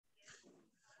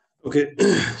Okay,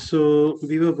 so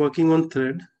we were working on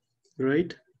thread,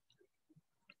 right?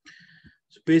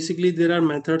 So basically there are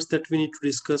methods that we need to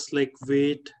discuss like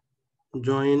wait,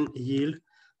 join, yield.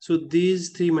 So these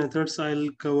three methods I'll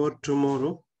cover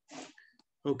tomorrow.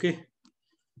 Okay,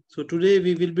 so today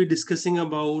we will be discussing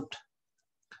about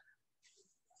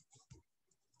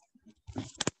a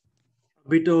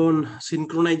bit on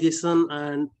synchronization,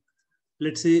 and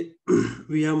let's say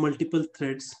we have multiple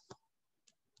threads.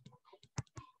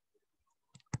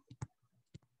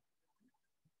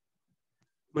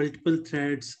 Multiple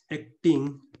threads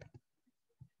acting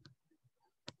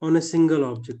on a single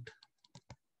object.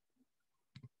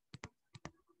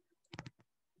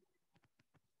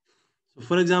 So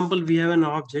for example, we have an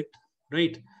object,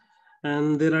 right?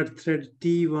 And there are thread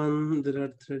T1, there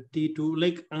are thread T2.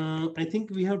 Like I think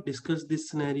we have discussed this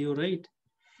scenario, right?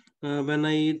 When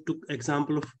I took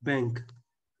example of bank.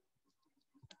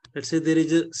 Let's say there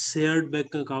is a shared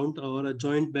bank account or a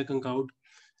joint bank account,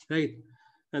 right?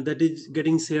 And that is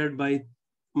getting shared by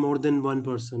more than one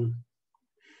person.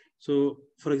 So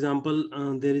for example,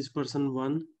 there is person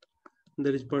 1,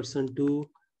 there is person 2,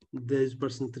 there is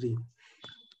person 3.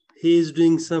 He is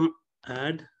doing some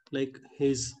ad, like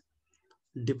he's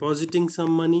depositing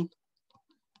some money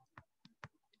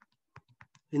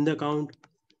in the account.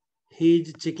 He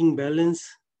is checking balance,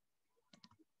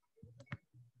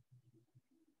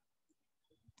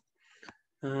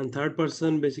 and third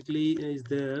person basically is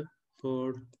there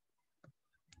for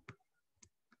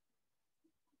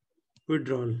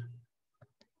withdrawal,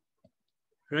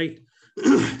 right?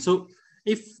 So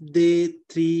if they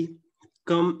three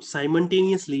come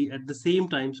simultaneously at the same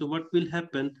time, so what will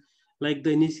happen? Like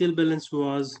the initial balance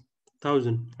was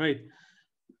 1000, right?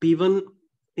 P1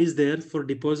 is there for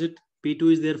deposit,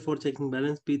 P2 is there for checking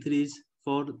balance, P3 is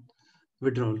for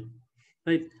withdrawal,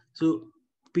 right? So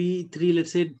P3,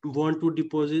 let's say, want to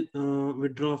deposit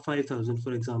withdraw 5000,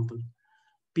 for example.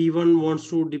 P1 wants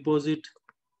to deposit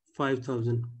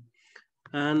 5000,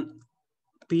 and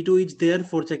P2 is there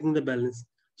for checking the balance.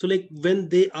 So like when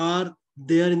they are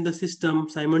there in the system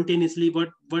simultaneously, what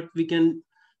we can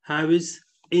have is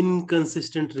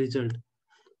inconsistent result.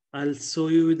 I'll show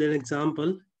you with an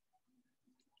example.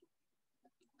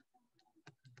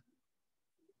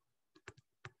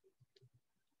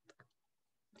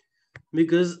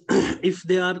 Because if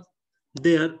they are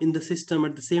there in the system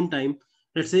at the same time,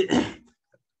 let's say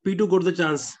P2 got the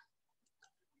chance,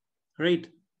 right?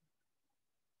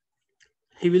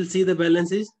 He will see the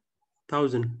balance is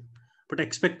 1000, but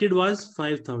expected was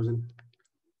 5000.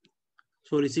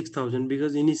 Sorry, 6000,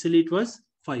 because initially it was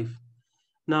 5.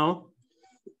 Now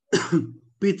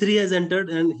P3 has entered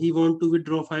and he want to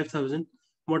withdraw 5000.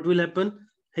 What will happen?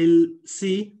 He'll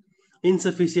see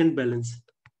insufficient balance.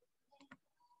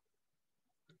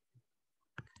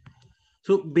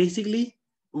 So basically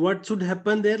what should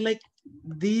happen there, like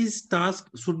these tasks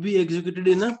should be executed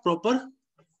in a proper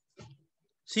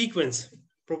sequence.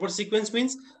 Proper sequence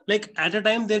means like at a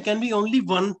time there can be only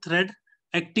one thread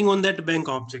acting on that bank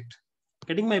object.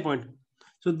 Getting my point?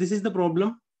 So this is the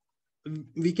problem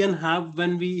we can have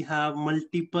when we have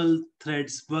multiple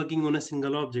threads working on a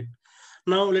single object.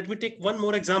 Now let me take one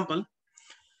more example.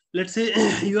 Let's say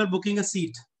you are booking a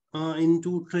seat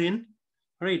into train,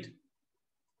 right?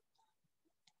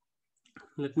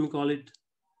 Let me call it.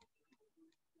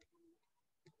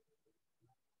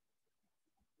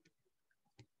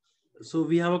 So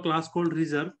we have a class called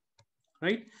reserve,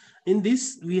 right? In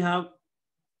this we have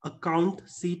account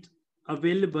seat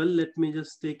available. Let me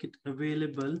just take it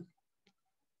available,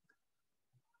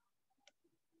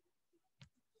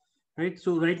 right?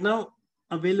 So right now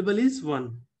available is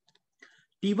 1.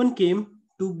 T1 came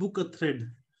to book a thread,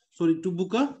 sorry, to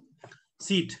book a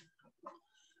seat,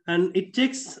 and it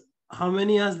checks how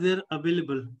many are there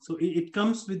available. So it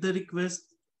comes with the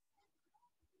request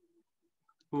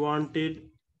wanted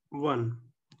 1,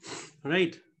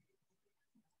 right?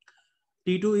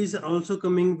 T2 is also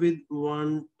coming with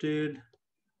wanted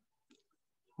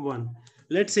 1.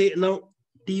 Let's say now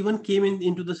T1 came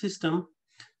into the system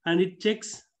and it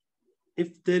checks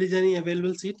if there is any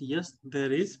available seat. Yes,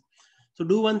 there is. So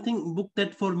do one thing, book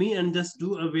that for me and just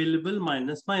do available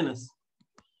minus minus.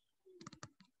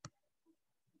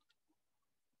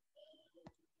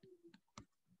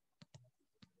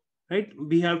 Right?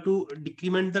 We have to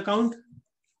decrement the count.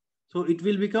 So it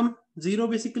will become 0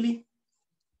 basically.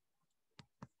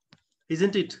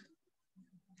 Isn't it?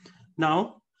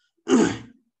 Now,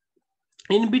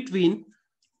 in between,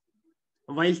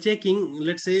 while checking,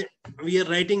 let's say we are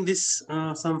writing this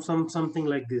something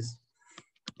like this.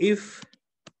 If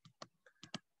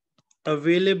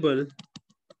available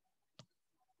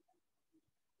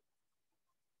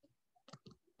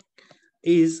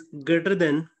is greater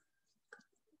than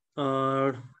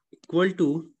or equal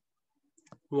to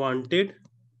wanted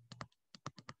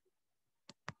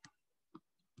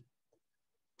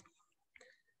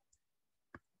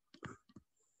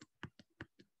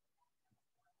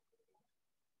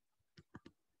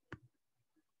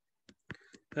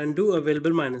and do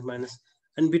available minus minus,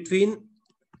 and between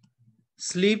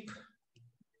sleep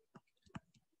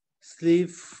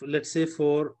let's say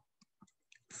for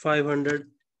 500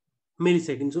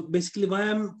 milliseconds. So basically why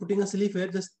I'm putting a sleep here,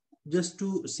 just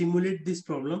to simulate this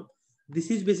problem. This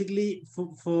is basically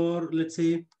for let's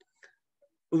say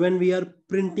when we are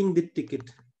printing the ticket,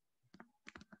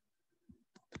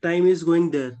 time is going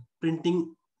there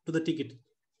printing to the ticket,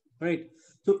 right?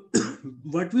 So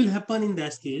what will happen in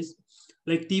that case,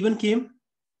 like T1 came,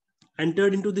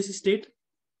 entered into this state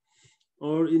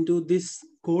or into this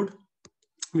code,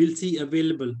 we'll see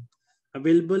available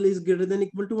is greater than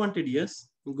equal to wanted. Yes,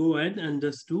 go ahead and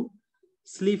just do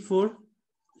sleep for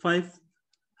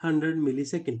 500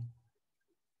 millisecond.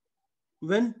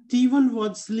 When T1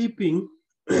 was sleeping,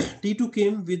 T2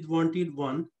 came with wanted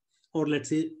 1, or let's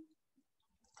say,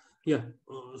 yeah,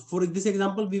 for this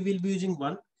example we will be using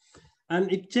 1,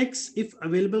 and it checks if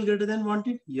available greater than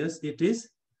wanted. Yes, it is.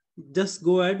 Just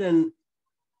go ahead and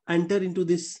enter into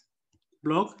this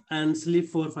block and sleep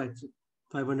for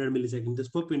 500 milliseconds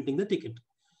just for printing the ticket.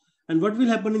 And what will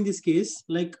happen in this case,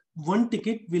 like one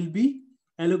ticket will be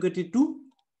allocated to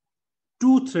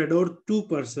 2 thread or 2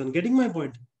 person. Getting my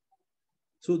point?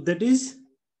 So that is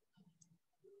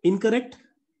incorrect.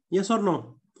 Yes or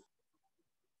no?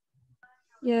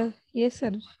 Yeah, yes,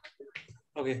 sir.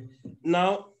 Okay.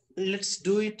 Now let's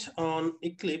do it on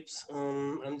Eclipse.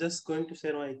 I'm just going to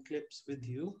share my Eclipse with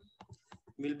you.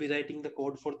 We'll be writing the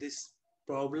code for this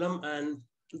problem, and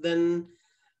then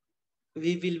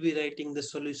we will be writing the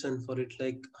solution for it,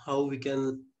 like how we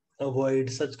can avoid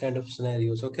such kind of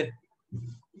scenarios. Okay.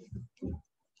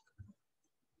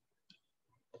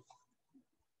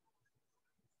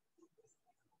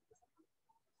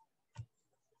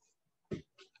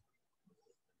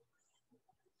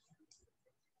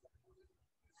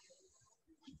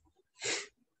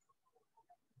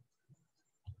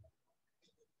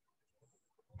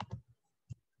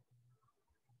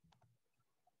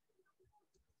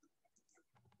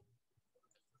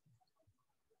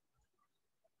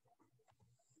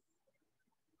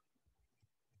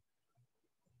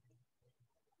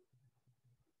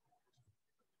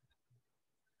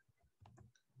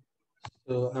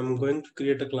 So I'm going to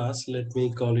create a class. Let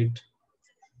me call it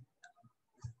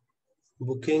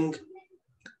booking.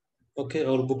 Okay,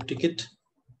 or book ticket.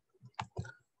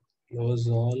 Close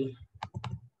all.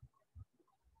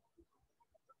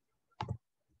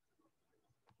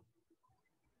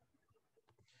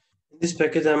 In this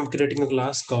package, I'm creating a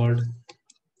class called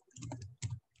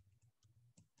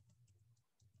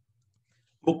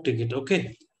book ticket.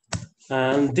 Okay.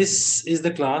 And this is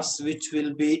the class which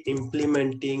will be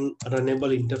implementing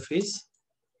runnable interface,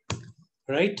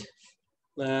 right?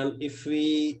 And if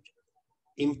we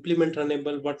implement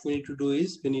runnable, what we need to do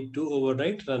is we need to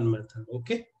override run method.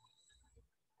 Okay,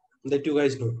 that you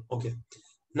guys know. Okay,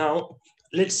 now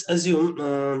let's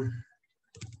assume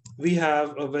we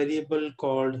have a variable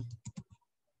called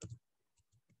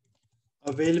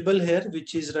available here,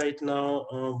 which is right now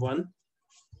 1,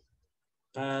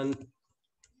 and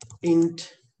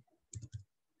int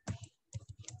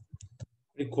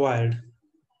required,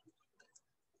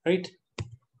 right?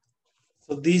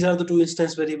 So these are the two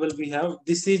instance variable we have.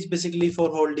 This is basically for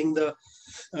holding the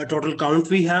total count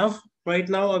we have right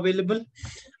now available,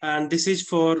 and this is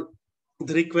for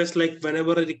the request. Like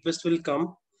whenever a request will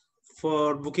come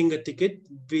for booking a ticket,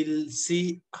 we'll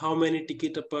see how many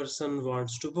ticket a person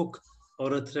wants to book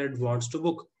or a thread wants to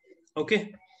book.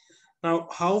 Okay, now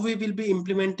how we will be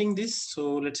implementing this?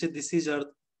 So let's say this is our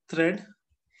thread.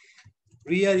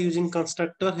 We are using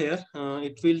constructor here.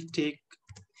 It will take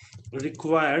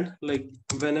required, like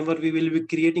whenever we will be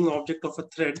creating object of a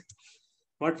thread,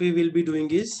 what we will be doing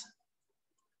is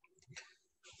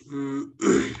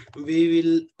we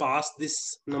will pass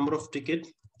this number of ticket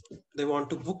they want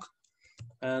to book,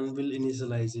 and we'll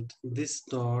initialize it. This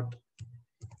dot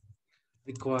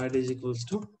required is equals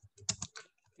to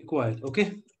required.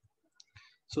 Okay,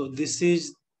 so this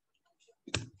is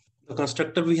the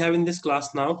constructor we have in this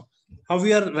class. Now how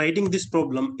we are writing this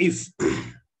problem, if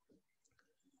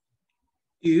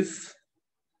if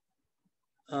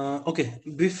okay,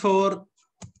 before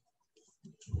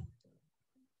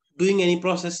doing any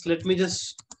process, let me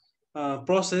just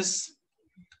process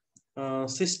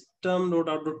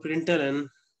system.out.println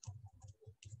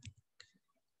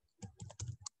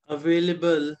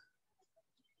available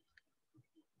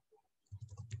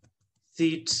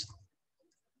seats,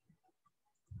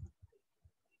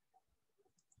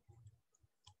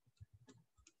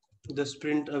 just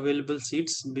print available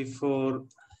seats before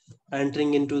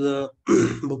entering into the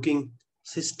booking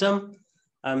system.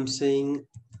 I'm saying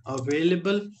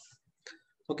available.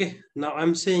 Okay, now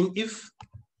I'm saying if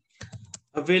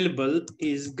available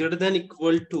is greater than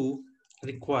equal to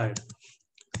required.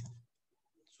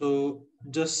 So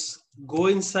just go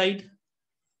inside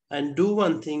and do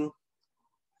one thing.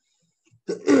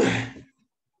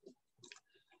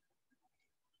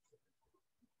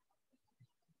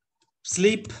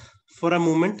 Sleep for a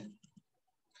moment.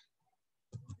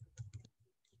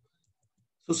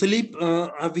 So sleep,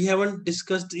 we haven't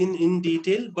discussed in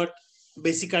detail, but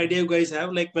basic idea you guys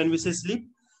have, like when we say sleep,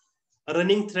 a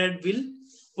running thread will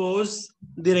pause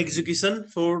their execution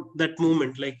for that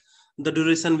moment, like the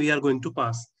duration we are going to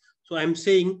pass. So I'm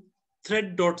saying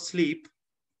thread dot sleep,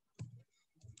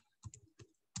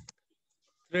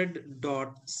 I'm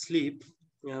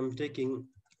taking,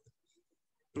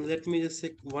 let me just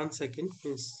take 1 second.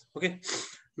 Yes. Okay,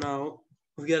 now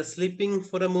we are sleeping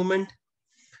for a moment,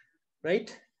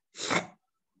 right?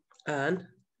 And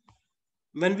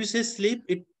when we say sleep,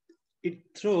 it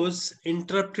throws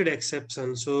interrupted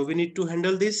exception, so we need to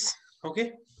handle this.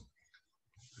 Okay,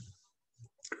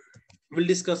 we'll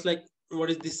discuss like what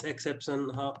is this exception,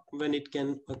 how, when it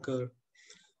can occur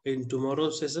in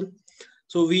tomorrow's session.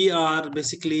 So we are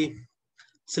basically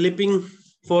sleeping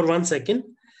for 1 second.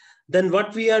 Then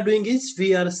what we are doing is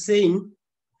we are saying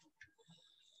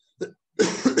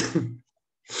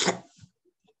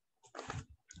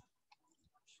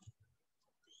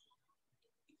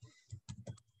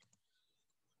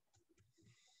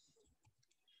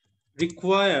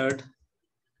required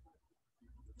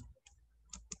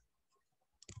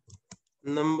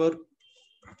number,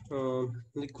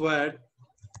 required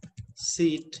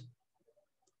seat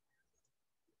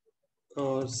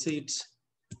or seats,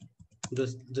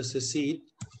 just a seat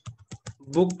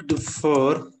booked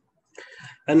for,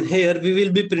 and here we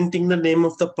will be printing the name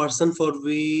of the person for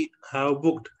we have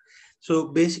booked. So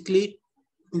basically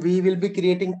we will be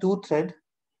creating two thread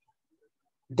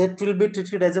that will be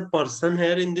treated as a person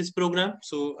here in this program.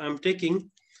 So I'm taking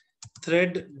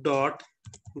thread dot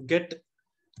get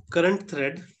current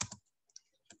thread,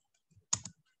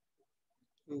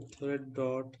 current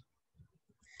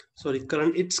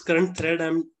thread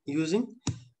I'm using,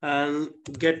 and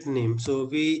get name. So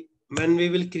when we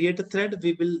will create a thread,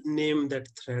 we will name that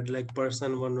thread like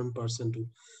person 1 and person 2.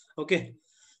 Okay.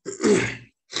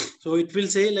 So it will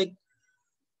say like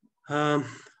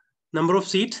number of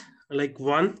seat, like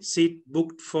 1 seat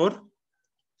booked for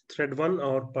thread 1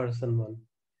 or person 1.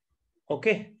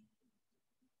 Okay,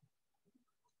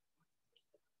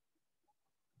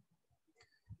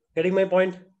 getting my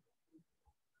point?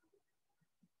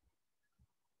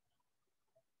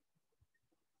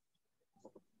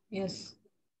 Yes.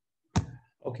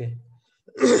 Okay.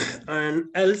 And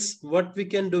else what we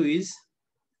can do is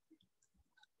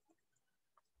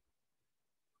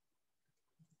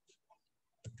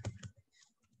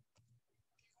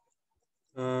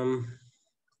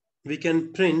we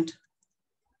can print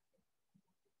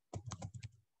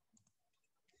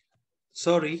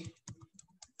sorry,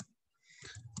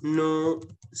 no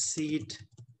seat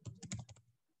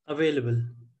available,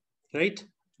 right?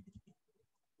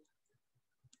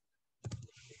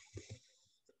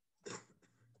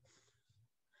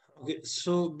 Okay,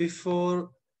 so before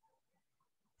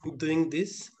doing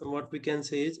this, what we can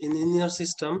say is in your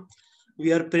system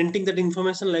we are printing that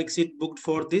information like seat booked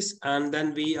for this, and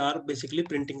then we are basically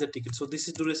printing the ticket. So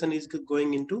this duration is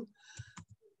going into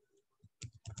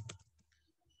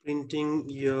printing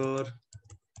your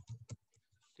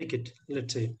ticket,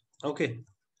 let's say. Okay,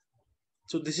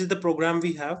 so this is the program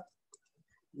we have.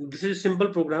 This is a simple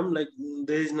program, like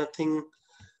there is nothing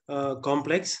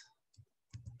complex.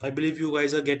 I believe you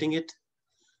guys are getting it.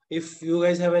 If you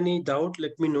guys have any doubt,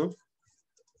 let me know.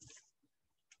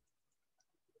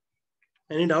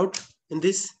 Any doubt in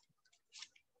this?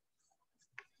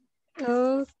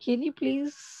 Can you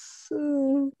please?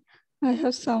 I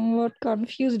have somewhat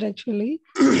confused actually.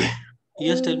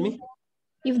 Yes, tell me.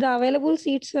 If the available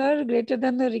seats are greater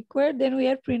than the required, then we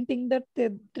are printing the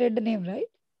thread name, right?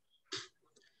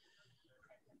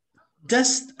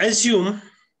 Just assume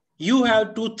you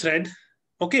have two thread,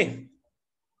 okay?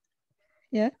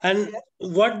 Yeah. And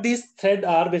what these thread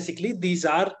are, basically these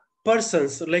are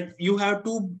persons. Like you have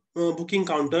two booking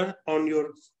counter on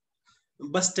your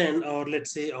bus stand, or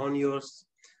let's say on your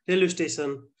railway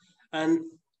station, and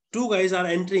two guys are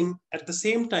entering at the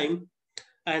same time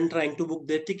and trying to book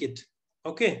their ticket.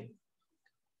 Okay,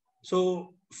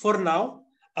 so for now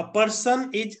A person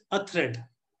is a thread.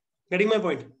 Getting my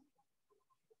point?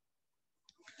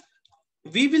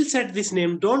 We will set this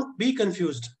name. Don't be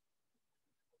confused.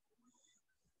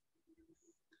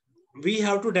 We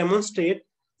have to demonstrate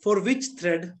for which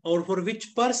thread or for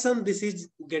which person this is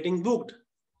getting booked.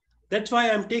 That's why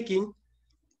I'm taking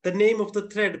the name of the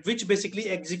thread, which basically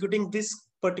executing this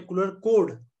particular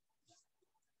code,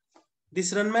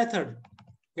 this run method.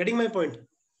 Getting my point?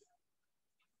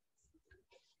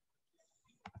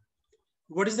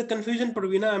 What is the confusion,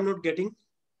 Parvina? I'm not getting.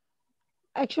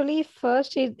 Actually,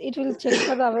 first it will check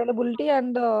for the availability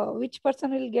and which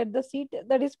person will get the seat,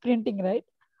 that is printing, right?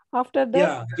 After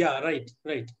that, Yeah, right.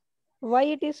 why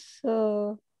it is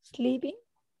sleeping?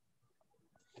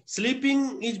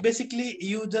 Sleeping is basically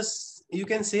you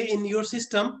can say in your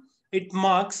system it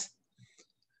marks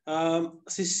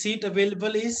seat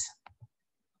available is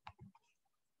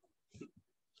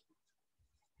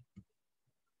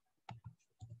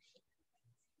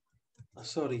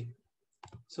sorry.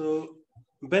 So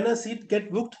when a seat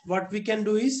get booked, what we can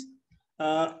do is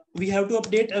we have to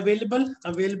update available.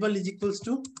 Available is equals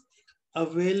to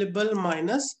available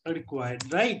minus required,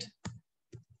 right?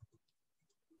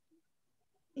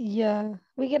 Yeah,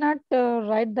 we cannot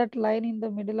write that line in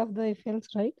the middle of the if else,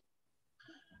 right?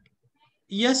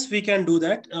 Yes, we can do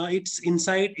that. It's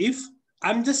inside if.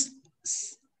 I'm just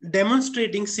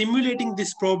demonstrating, simulating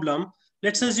this problem.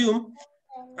 Let's assume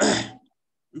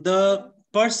the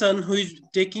person who is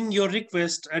taking your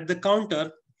request at the counter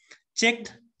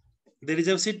checked there is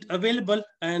a seat available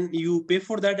and you pay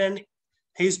for that and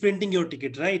he is printing your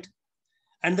ticket, right?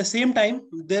 And the same time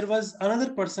there was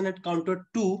another person at counter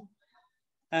 2,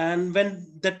 and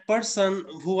when that person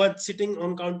who was sitting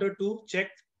on counter 2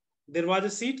 checked there was a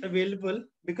seat available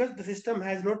because the system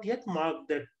has not yet marked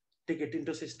that ticket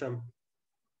into system.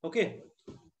 Okay,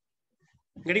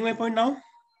 getting my point now?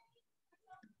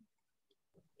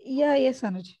 Yeah, yes,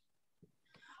 Anuj.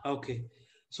 Okay,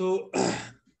 so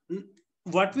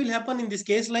what will happen in this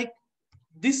case, like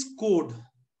this code,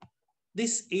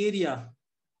 this area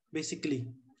basically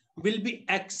will be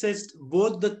accessed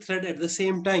both the thread at the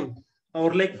same time,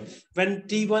 or like when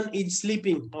T1 is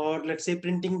sleeping or let's say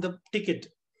printing the ticket,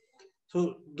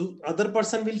 so the other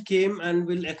person will came and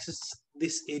will access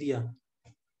this area,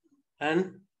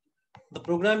 and the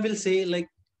program will say like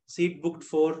seat booked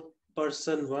for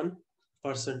person 1,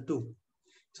 person 2.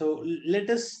 So let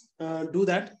us do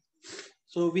that.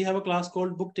 So we have a class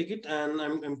called book ticket and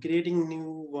I'm creating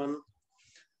new one,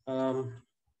 um,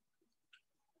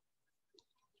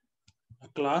 a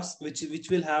class which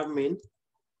will have main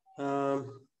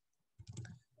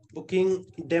booking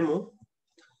demo.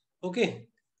 Okay,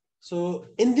 so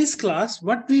in this class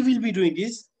what we will be doing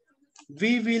is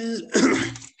we will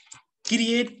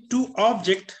create two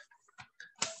object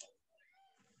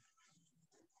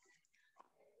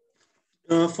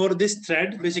for this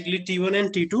thread, basically T1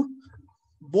 and T2.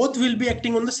 Both will be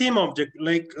acting on the same object,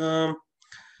 like let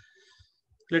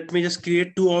me just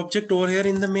create two object over here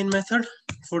in the main method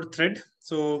for thread.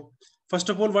 So first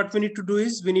of all what we need to do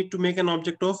is we need to make an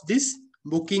object of this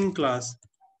booking class,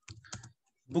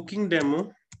 booking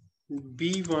demo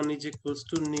b1 is equals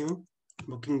to new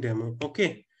booking demo.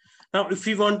 Okay, now if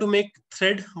we want to make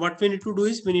thread, what we need to do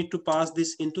is we need to pass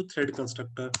this into thread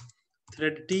constructor.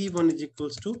 Thread t1 is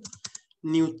equals to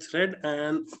new thread,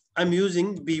 and I'm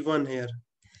using b1 here,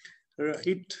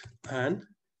 right? And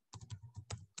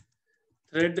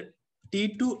thread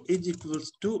t2 is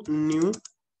equals to new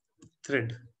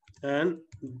thread, and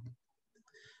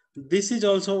this is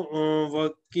also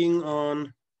working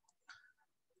on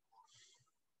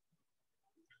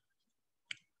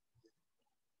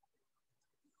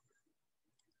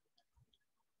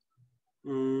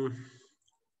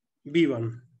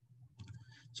b1.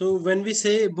 So when we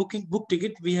say booking book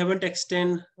ticket, we haven't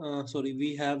extend. Sorry,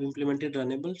 we have implemented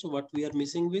runnable. So what we are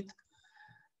missing with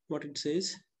what it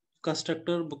says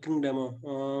constructor booking demo.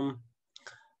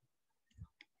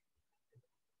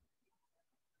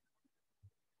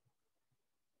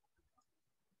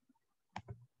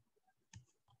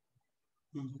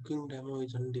 Booking demo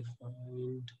is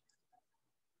undefined.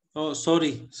 Oh,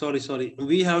 sorry.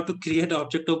 We have to create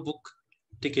object of book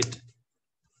ticket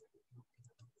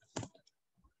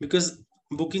because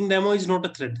booking demo is not a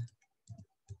thread.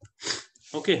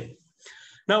 Okay.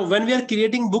 Now, when we are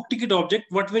creating book ticket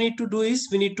object, what we need to do is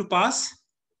we need to pass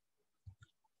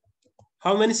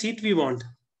how many seat we want.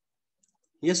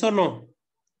 Yes or no?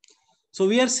 So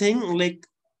we are saying like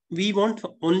we want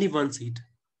only one seat.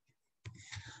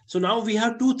 So now we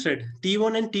have two thread,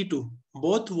 T1 and T2.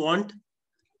 Both want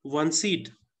one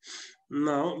seat.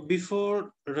 Now,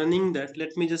 before running that,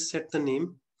 let me just set the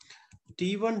name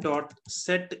T1 dot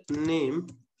set name,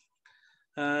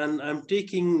 and I'm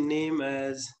taking name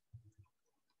as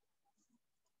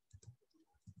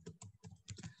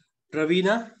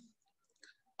Ravina.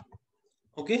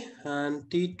 Okay, and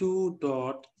T2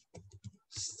 dot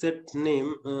set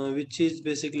name, which is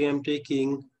basically I'm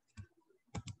taking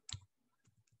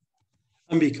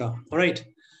Ambika. All right,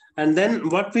 and then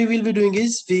what we will be doing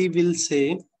is we will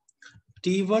say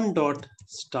T1 dot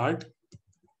start,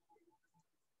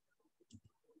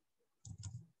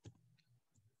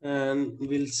 and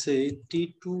we'll say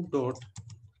T2 dot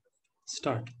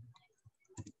start.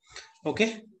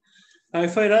 Okay, now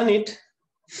if I run it,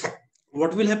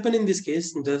 what will happen in this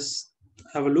case? Just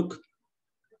have a look.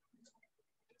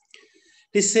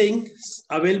 It is saying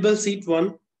available seat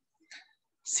one,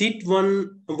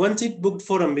 one seat booked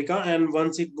for Ambika and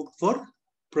one seat booked for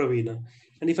Pravina.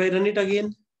 And if I run it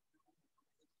again,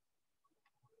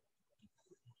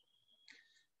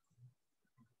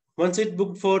 one seat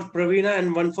booked for Pravina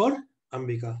and one for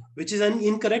Ambika, which is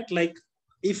incorrect. Like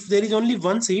if there is only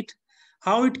one seat,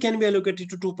 how it can be allocated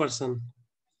to two person?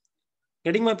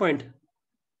 Getting my point?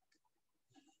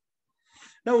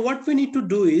 Now what we need to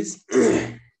do is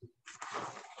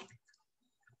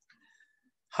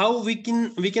how we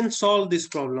can solve this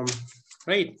problem,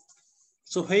 right?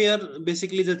 So here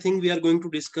basically the thing we are going to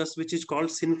discuss, which is called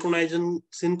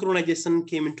synchronization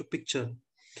came into picture.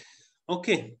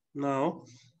 Okay, now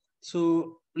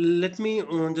so let me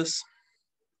just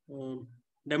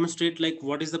demonstrate like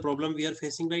what is the problem we are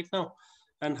facing right now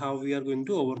and how we are going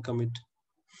to overcome it.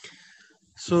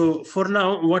 So for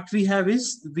now what we have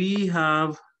is we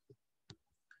have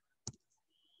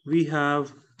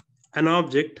an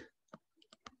object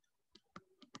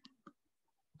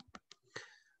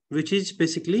which is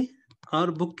basically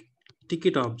our book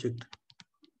ticket object.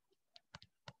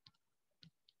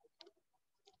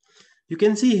 You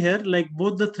can see here like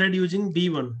both the thread using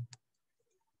B1.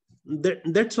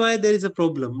 That's why there is a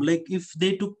problem. Like if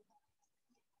they took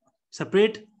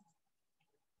separate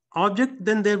object,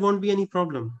 then there won't be any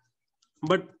problem.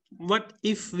 But what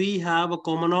if we have a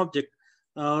common object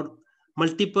or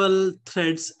multiple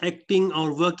threads acting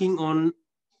or working on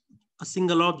a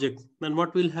single object, then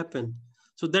what will happen?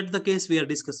 So that's the case we are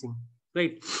discussing,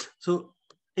 right? So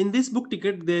in this book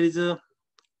ticket, there is a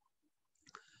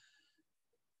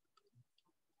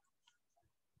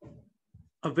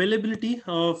availability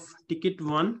of ticket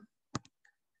one,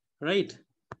 right?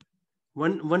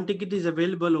 One ticket is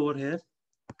available over here.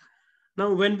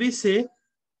 Now when we say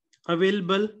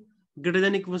available greater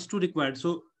than equals to required,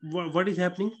 so what is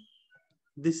happening?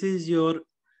 This is your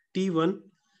T1.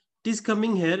 It is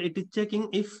coming here. It is checking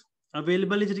if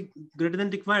available is greater than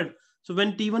required. So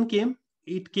when T1 came,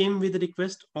 it came with a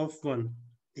request of one.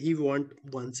 He want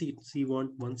one seat. She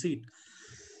want one seat.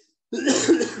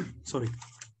 Sorry.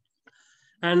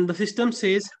 And the system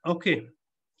says, okay,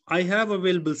 I have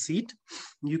available seat.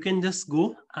 You can just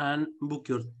go and book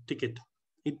your ticket.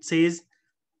 It says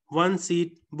one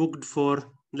seat booked for,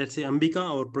 let's say, Ambika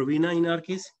or Pravina in our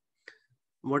case,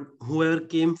 whoever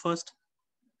came first,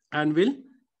 and will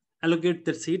allocate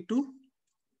the seat to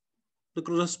the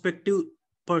respective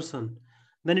person.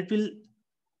 Then it will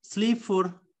sleep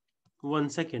for 1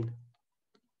 second.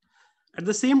 At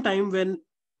the same time, when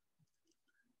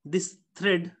this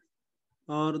thread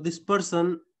or this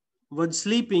person was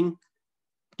sleeping,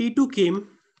 T2 came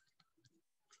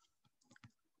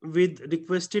with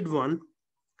requested one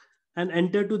and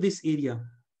entered to this area.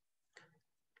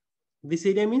 This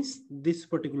area means this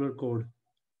particular code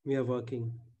we are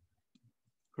working,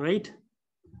 right?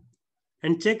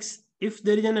 And checks if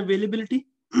there is an availability.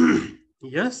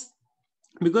 Yes,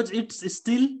 because it's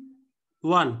still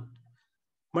 1,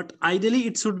 but ideally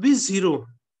it should be 0.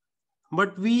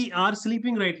 But we are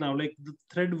sleeping right now, like the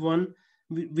thread 1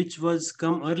 which was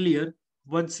come earlier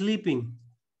was sleeping.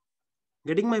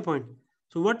 Getting my point?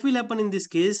 So what will happen in this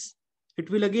case? It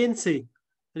will again say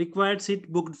required seat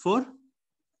booked for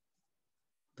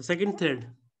the second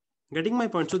thread. Getting my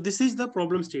point? So this is the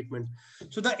problem statement.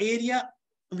 So the area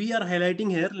we are highlighting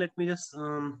here, let me just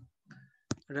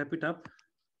wrap it up.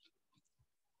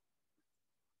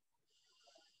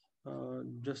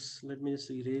 Just let me just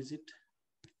erase it.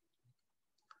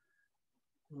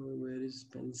 Where is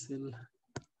pencil?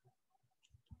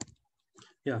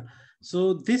 Yeah,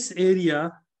 so this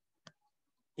area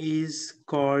is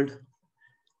called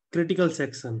critical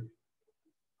section.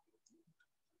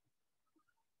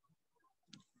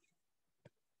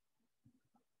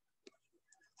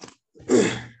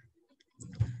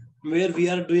 Where we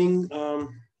are doing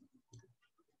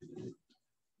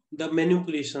the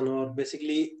manipulation, or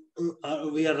basically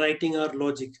we are writing our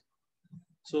logic.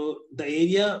 So the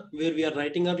area where we are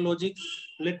writing our logic,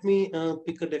 let me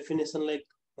pick a definition like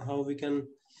how we can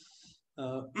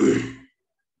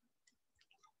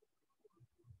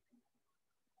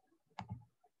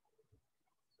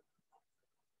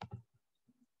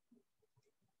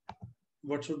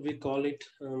what should we call it?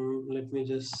 Let me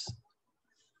just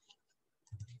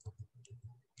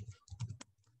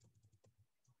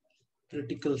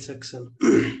critical section.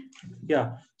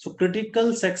 Yeah, so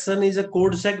critical section is a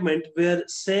code segment where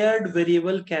shared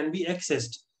variable can be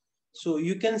accessed. So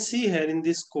you can see here in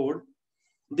this code,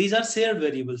 these are shared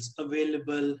variables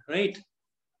available, right?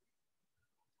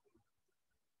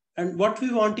 And what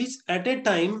we want is at a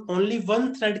time, only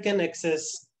one thread can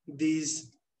access these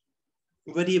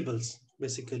variables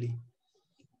basically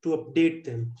to update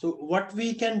them. So what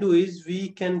we can do is we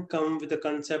can come with a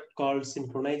concept called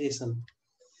synchronization.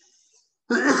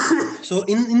 So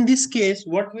in this case,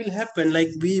 what will happen, like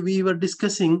we were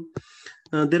discussing,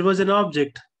 there was an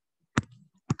object,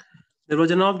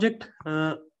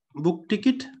 book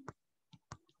ticket,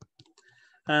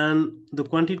 and the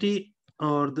quantity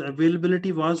or the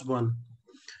availability was 1.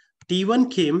 T1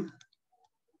 came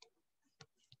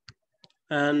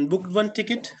and booked 1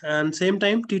 ticket, and same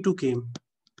time T2 came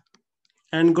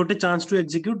and got a chance to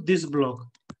execute this block,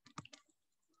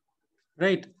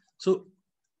 right? So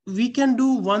we can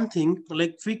do one thing,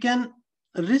 like we can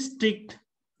restrict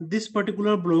this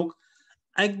particular block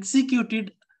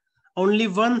executed only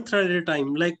one thread at a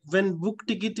time. Like when book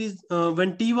ticket is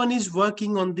when T1 is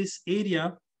working on this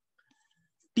area,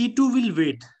 T2 will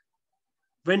wait.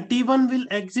 When T1 will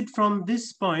exit from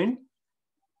this point,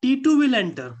 T2 will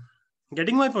enter.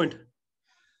 Getting my point?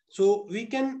 So we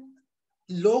can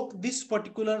lock this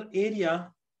particular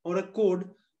area or a code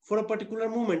for a particular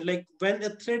moment. Like when a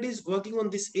thread is working on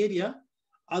this area,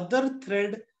 other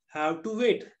thread have to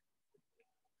wait.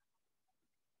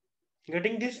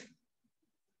 Getting this?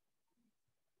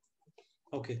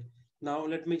 Okay. Now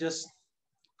let me just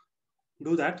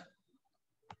do that.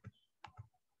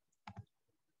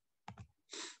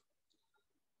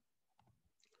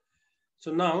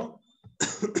 So now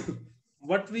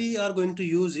what we are going to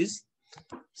use is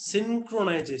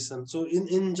synchronization. So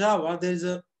in Java, there is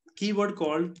a keyword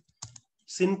called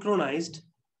synchronized,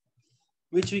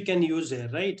 which we can use here,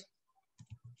 right?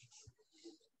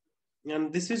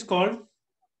 And this is called,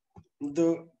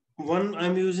 the one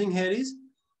I'm using here is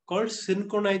called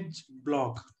synchronized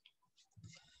block.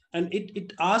 And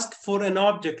it asks for an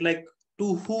object, like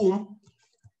to whom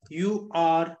you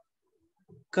are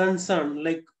concerned,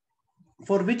 like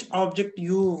for which object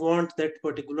you want that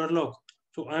particular lock.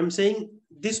 So I'm saying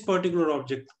this particular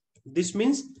object. This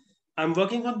means I'm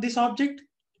working on this object,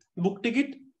 book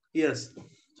ticket. Yes.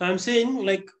 So I'm saying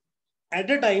like at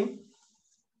a time,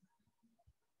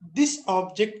 this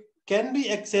object can be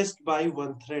accessed by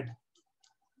one thread.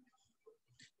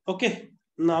 Okay.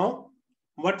 Now,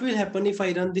 what will happen if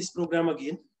I run this program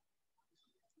again?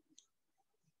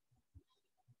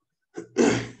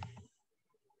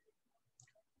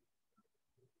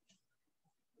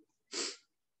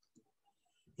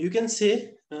 You can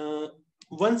say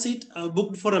one seat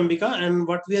booked for Ambika, and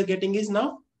what we are getting is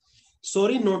now,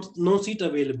 sorry, no seat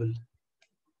available.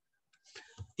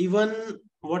 Even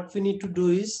what we need to do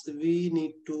is we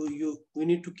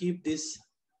need to keep this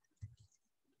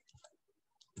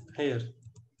here.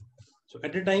 So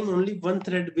at a time, only one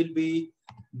thread will be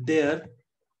there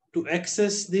to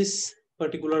access this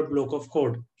particular block of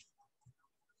code.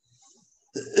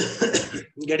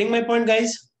 Getting my point,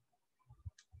 guys?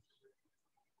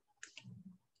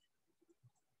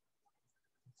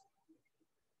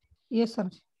 Yes, sir.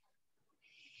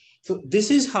 So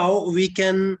this is how we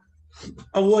can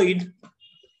avoid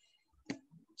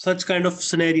such kind of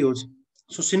scenarios.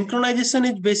 So synchronization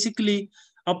is basically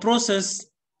a process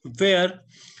where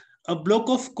a block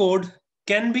of code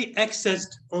can be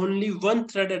accessed only one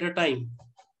thread at a time,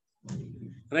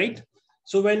 right?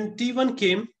 So when T1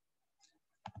 came,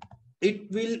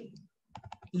 it will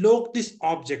lock this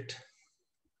object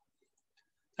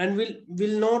and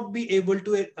will not be able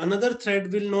to, another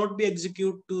thread will not be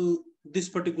execute to this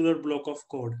particular block of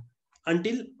code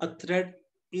until a thread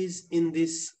is in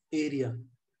this area.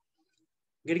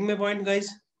 Getting my point, guys?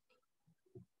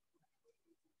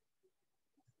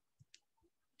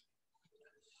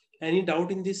 Any doubt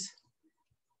in this?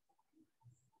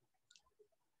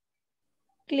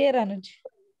 Clear, Anuj.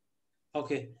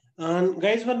 Okay. And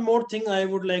guys, one more thing I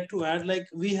would like to add, like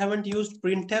we haven't used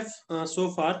printf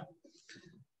so far.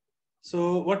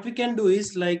 So what we can do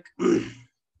is like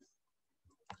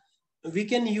we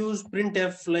can use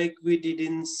printf like we did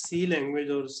in C language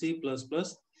or C++.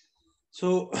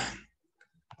 So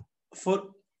for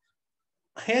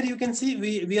here you can see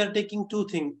we are taking two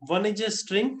things. One is a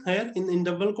string here in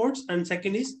double quotes, and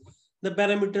second is the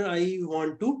parameter I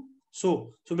want to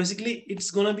show. So basically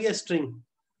it's gonna be a string,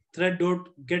 thread dot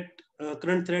get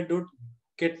current thread dot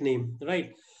get name,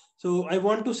 right? So I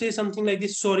want to say something like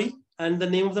this, sorry, and the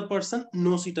name of the person,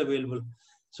 no seat available.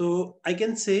 So I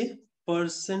can say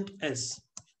 %s.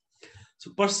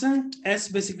 So %s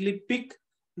basically pick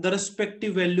the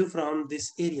respective value from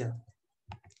this area.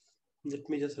 Let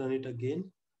me just run it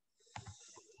again.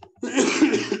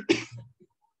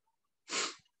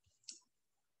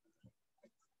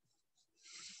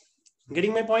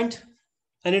 Getting my point?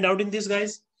 Any doubt in this,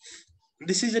 guys?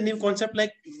 This is a new concept,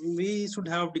 like we should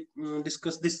have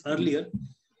discussed this earlier,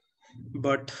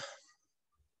 but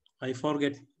I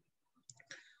forget.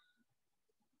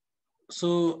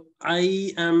 So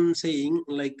I am saying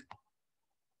like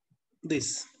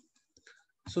this.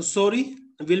 So sorry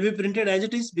will be printed as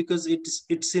it is because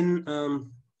it's in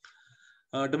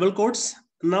double quotes.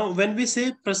 Now when we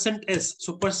say %s,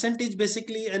 so percent is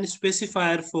basically an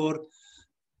specifier for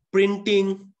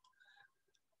printing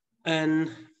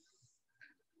an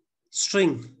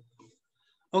string.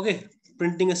 Okay,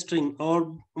 printing a string,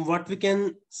 or what we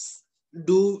can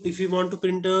do if we want to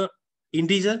print a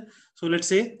integer. So let's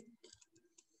say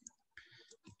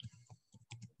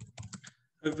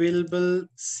available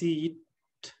seat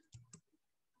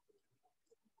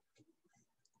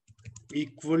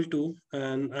equal to,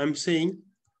 and I'm saying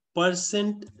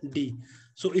 %d.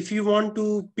 So if you want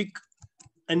to pick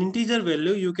an integer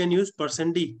value, you can use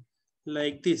 %d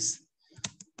like this,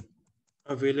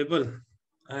 available.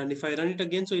 And if I run it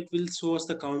again, so it will show us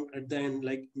the count at the end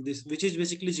like this, which is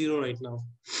basically 0 right now.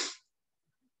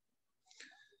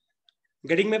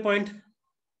 Getting my point?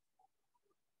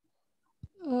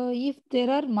 If there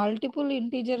are multiple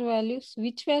integer values,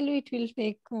 which value it will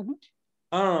take?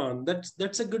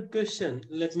 That's a good question.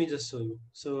 Let me just show you.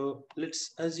 So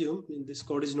let's assume this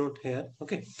code is not here.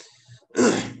 Okay.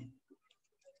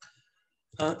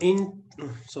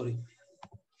 Sorry,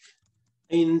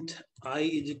 int I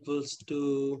is equals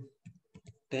to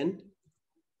 10,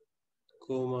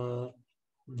 comma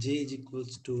j is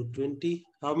equals to 20.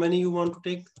 How many you want to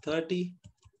take? 30.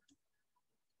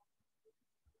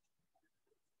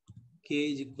 K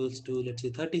is equals to, let's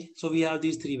say, 30. So we have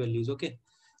these three values. Okay.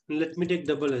 Let me take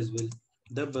double as well.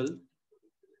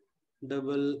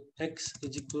 Double x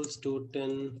is equals to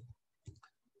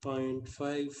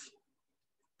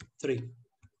 10.53.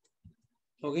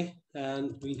 Okay,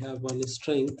 and we have one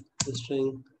string. The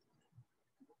string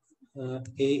a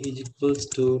is equals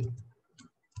to.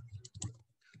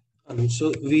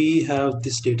 So we have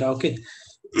this data. Okay.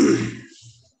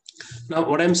 Now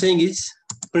what I'm saying is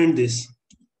print this,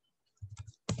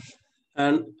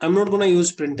 and I'm not gonna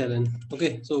use println.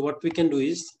 Okay. So what we can do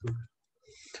is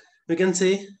we can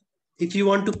say if you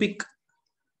want to pick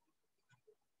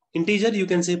integer, you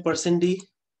can say %d,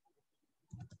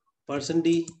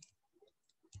 %d,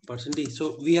 %d.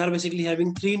 So we are basically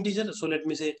having three integers. So let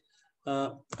me say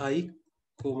I,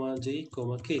 comma j,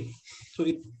 comma k. So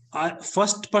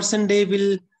first %d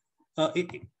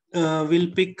will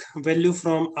pick value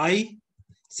from I,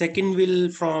 second will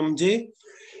from j,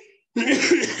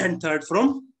 and third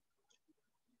from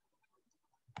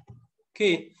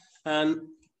k. And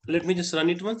let me just run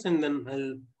it once and then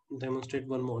I'll demonstrate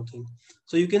one more thing.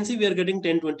 So you can see we are getting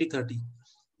 10, 20, 30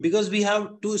 because we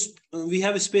have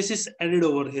spaces added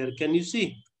over here. Can you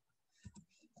see?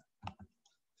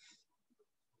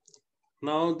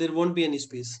 Now there won't be any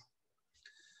space.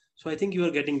 So I think you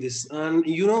are getting this. And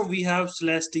we have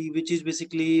 /t, which is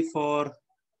basically for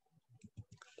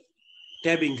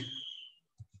tabbing.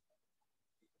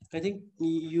 I think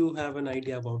you have an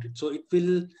idea about it. So it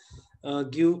will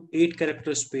give 8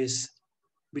 character space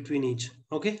between each.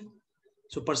 Okay.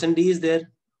 So %d is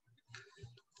there.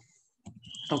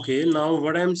 Okay. Now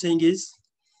what I'm saying is,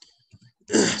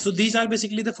 so these are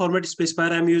basically the format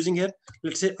specifier I'm using here.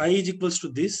 Let's say I is equals to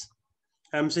this.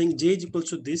 I'm saying j is equals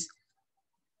to this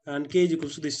and k is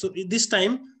equals to this. So this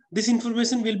time, this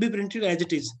information will be printed as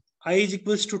it is. I is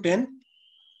equals to 10,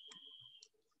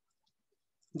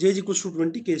 j is equals to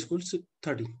 20, k is equals to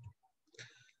 30.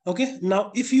 Okay.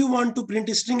 Now, if you want to print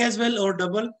a string as well or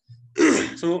double,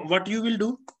 so what you will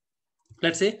do,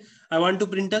 let's say I want to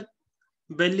print a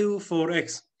value for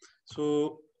x.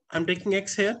 So I'm taking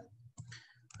x here.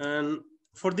 And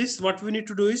for this, what we need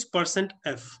to do is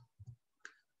 %f.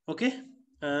 Okay.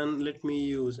 And let me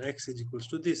use x is equals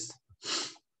to this.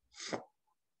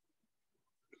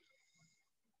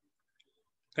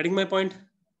 Getting my point?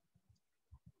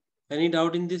 Any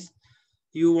doubt in this?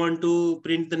 You want to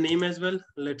print the name as well?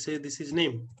 Let's say this is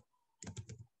name.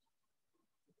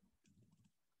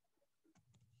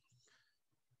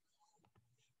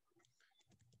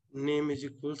 name is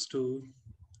equals to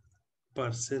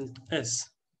 %s.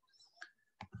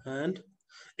 And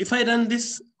if I run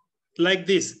this like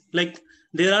this, like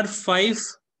there are 5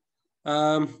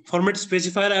 format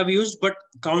specifier I've used, but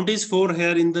count is 4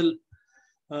 here in the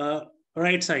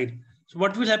right side. So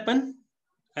what will happen?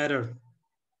 Error.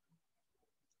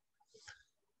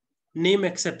 Name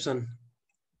exception.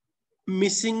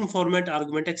 Missing format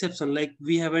argument exception, like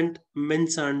we haven't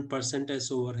mentioned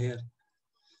 %s over here.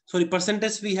 Sorry,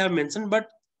 %s we have mentioned, but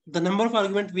the number of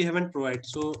argument we haven't provided.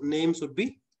 So name should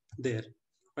be there,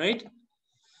 right?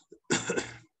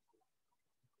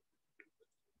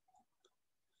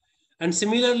 And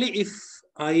similarly, if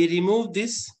I remove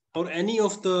this or any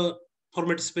of the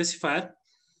format specifier,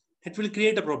 it will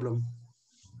create a problem.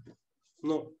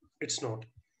 No, it's not.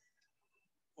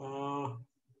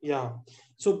 Yeah.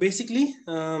 So basically,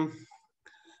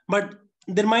 but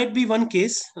there might be one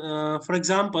case. For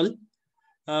example,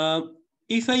 uh,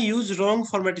 if I use wrong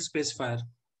format specifier.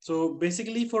 So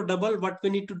basically, for double, what we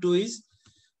need to do is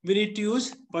we need to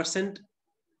use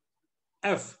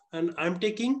 %f, and I'm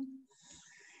taking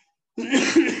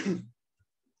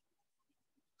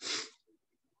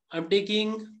I'm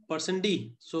taking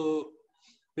 %d. So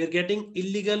we're getting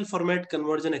illegal format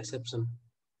conversion exception,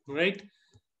 right?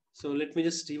 So let me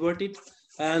just revert it.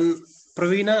 And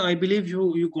Pravina, I believe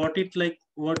you got it, like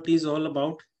what is all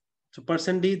about. So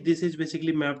 %d, this is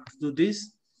basically mapped to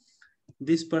this.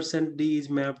 This %d is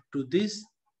mapped to this.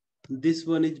 This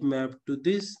one is mapped to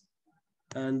this,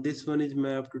 and this one is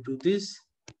mapped to this,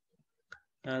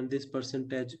 and this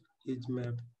percentage is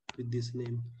mapped with this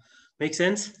name. Make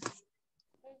sense?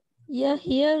 Yeah,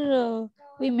 here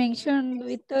we mentioned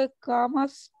with the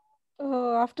commas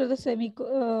after the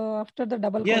after the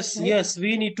double quotes, Yes, right? yes,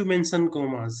 we need to mention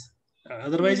commas.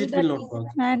 Otherwise, Is it it will that not is work.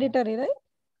 mandatory, right?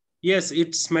 Yes,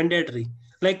 it's mandatory.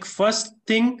 Like first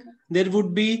thing, there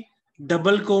would be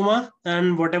double comma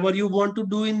and whatever you want to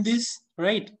do in this,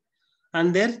 right?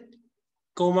 And there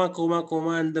comma, comma,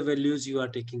 comma, and the values you are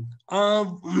taking.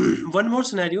 One more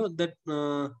scenario that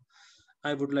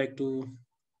I would like to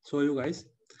show you guys.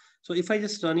 So if I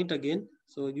just run it again,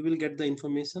 so you will get the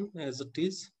information as it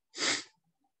is.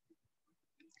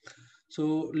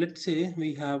 So let's say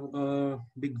we have a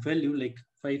big value like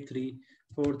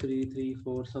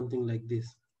 534334, something like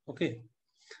this. Okay.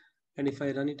 And if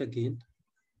I run it again,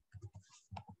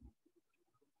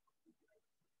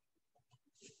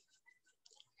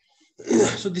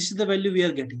 so this is the value we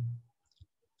are getting,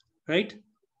 right?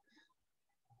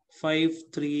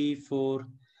 534.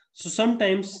 So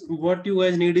sometimes what you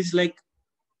guys need is like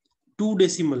 2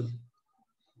 decimal.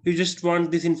 You just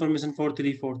want this information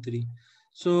 4343.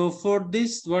 So for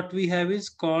this, what we have is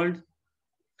called,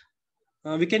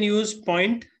 we can use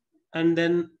point and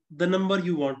then the number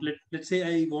you want. Let's say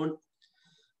I want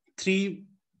 3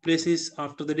 places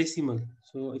after the decimal.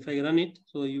 So if I run it,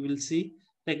 so you will see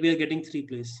like we are getting 3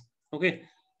 places. Okay.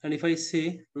 And if I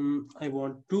say I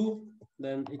want 2,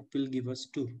 then it will give us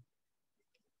 2.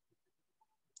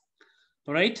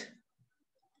 All right.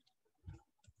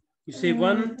 You say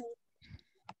 1,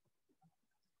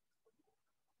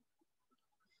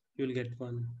 you will get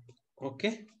 1.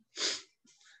 Okay.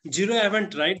 0, I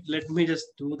haven't tried. Let me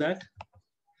just do that.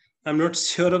 I'm not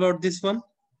sure about this one.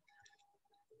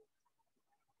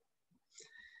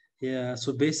 Yeah,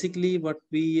 so basically what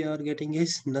we are getting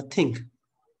is nothing.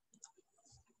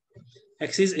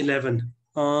 X is 11.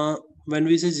 When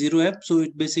we say 0f, so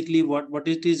it basically what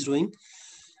it is doing,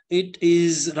 it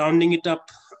is rounding it up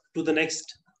to the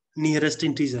next nearest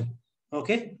integer.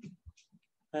 Okay.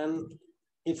 And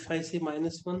if I say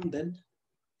 -1, then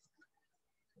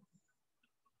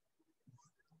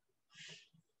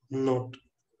not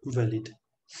valid.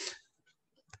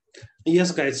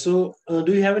 Yes, guys. So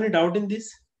do you have any doubt in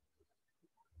this?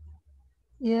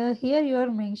 Yeah, here you are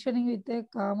mentioning with the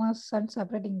commas and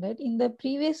separating, right? In the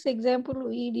previous example,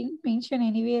 we didn't mention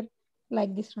anywhere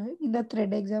like this, right? In the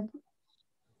thread example.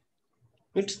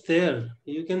 It's there.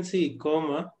 You can see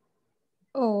comma,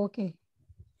 Oh, okay. Yeah.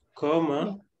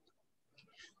 comma.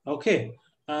 Okay.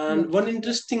 Yeah. And one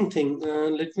interesting thing,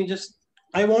 let me just,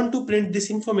 I want to print this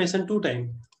information 2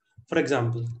 times, for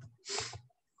example.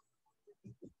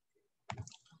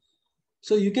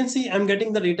 So you can see I'm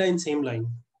getting the data in same line,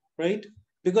 right?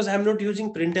 Because I'm not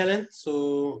using println.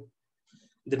 So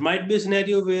there might be a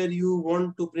scenario where you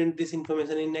want to print this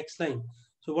information in next line.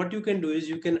 So what you can do is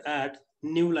you can add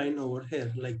new line over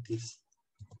here like this.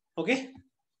 Okay.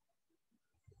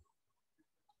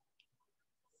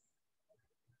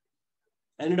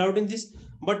 Any doubt in this?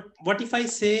 But what if I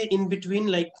say in between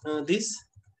like this?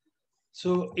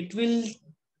 So it will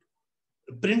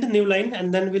print a new line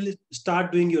and then we'll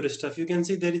start doing your stuff. You can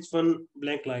see there is one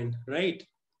blank line, right?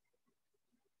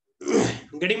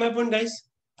 Getting my point, guys?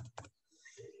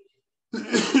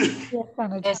 Yes,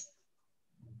 Anuj. Yes.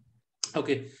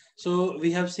 Okay, so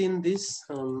we have seen this.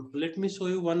 Let me show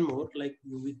you one more, like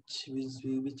which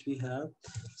we have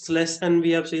slash n.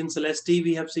 We have seen slash t.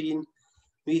 We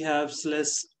have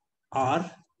slash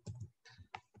r.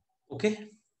 Okay.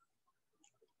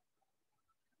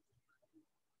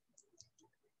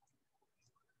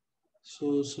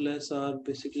 So slash r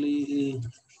basically.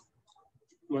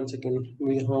 One second.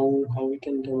 How we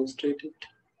can demonstrate it?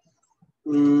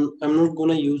 I'm not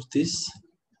gonna use this.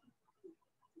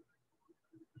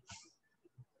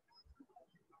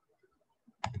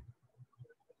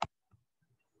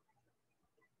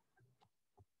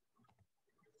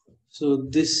 So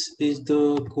this is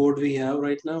the code we have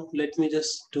right now. Let me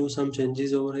just do some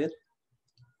changes over here.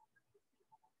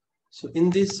 So in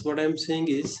this, what I'm saying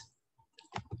is,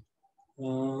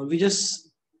 we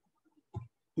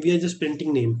are just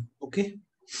printing name. Okay.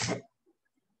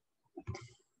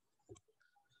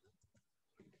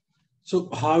 So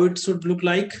how it should look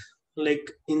like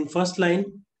in first line,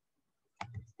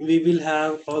 we will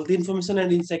have all the information,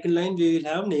 and in second line, we will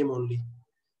have name only.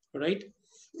 Right.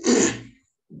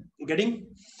 Getting?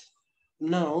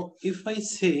 Now, if I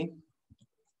say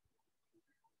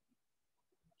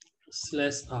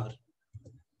slash r,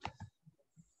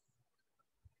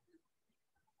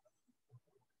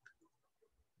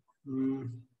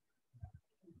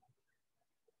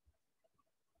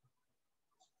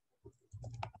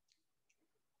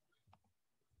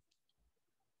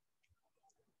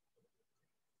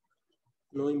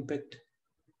 no impact.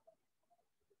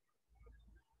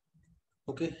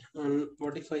 Okay, and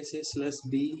what if I say slash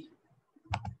b?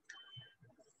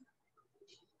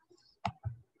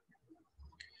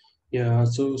 Yeah,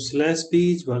 so slash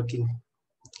b is working.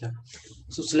 Yeah,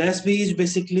 so slash b is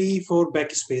basically for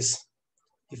backspace.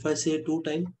 If I say 2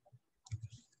 times,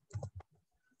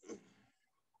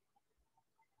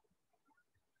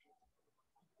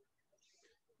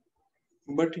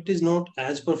 but it is not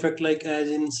as perfect like as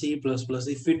in C++.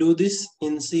 If we do this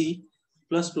in C++,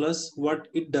 what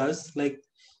it does, like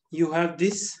you have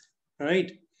this,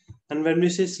 right? And when we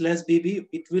say slash bb,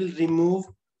 it will remove,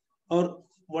 or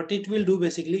what it will do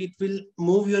basically, it will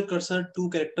move your cursor 2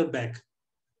 character back.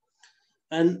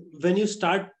 And when you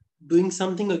start doing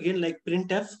something again like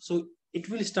printf, so it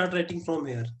will start writing from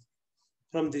here,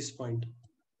 from this point.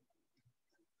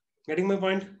 Getting my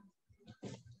point?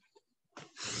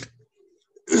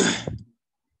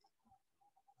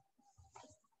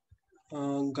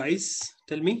 Guys,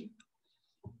 tell me.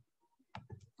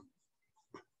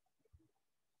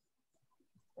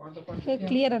 Okay,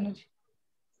 clear, Anuj.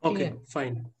 Okay, Clear.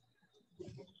 fine.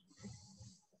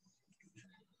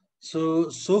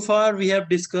 So far we have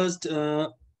discussed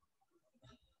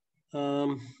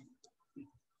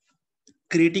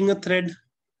creating a thread,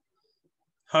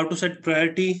 how to set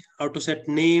priority, how to set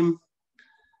name,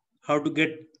 how to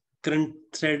get current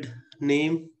thread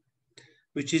name,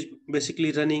 which is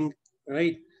basically running,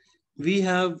 right? We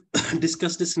have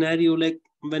discussed a scenario like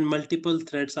when multiple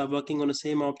threads are working on the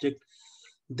same object,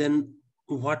 then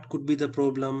what could be the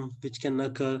problem which can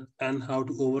occur and how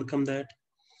to overcome that.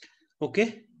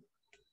 Okay.